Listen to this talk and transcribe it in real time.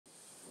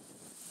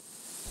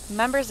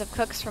Members of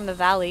Cooks from the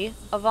Valley,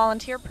 a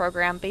volunteer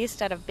program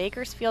based out of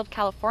Bakersfield,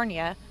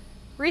 California,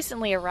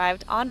 recently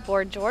arrived on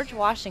board George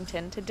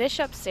Washington to dish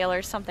up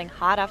sailors something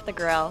hot off the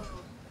grill.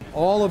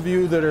 All of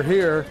you that are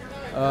here,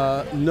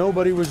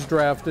 nobody was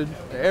drafted.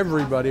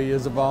 Everybody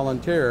is a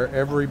volunteer.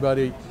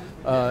 Everybody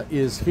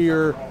is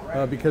here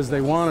because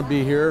they want to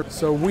be here.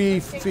 So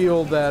we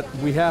feel that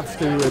we have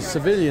to, as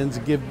civilians,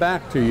 give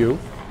back to you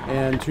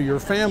and to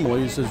your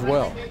families as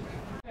well.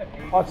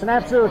 Well, it's an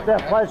absolute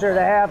pleasure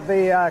to have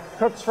the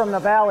Cooks from the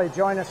Valley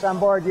join us on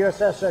board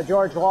USS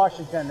George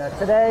Washington.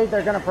 Today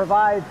they're going to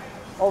provide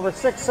over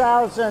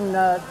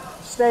 6,000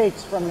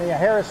 steaks from the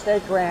Harris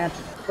Steak Ranch,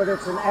 but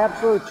it's an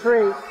absolute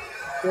treat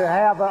to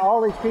have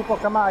all these people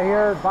come out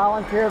here,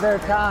 volunteer their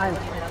time.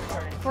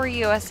 For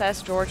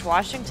USS George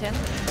Washington,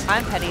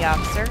 I'm Petty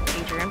Officer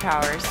Adrian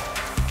Powers.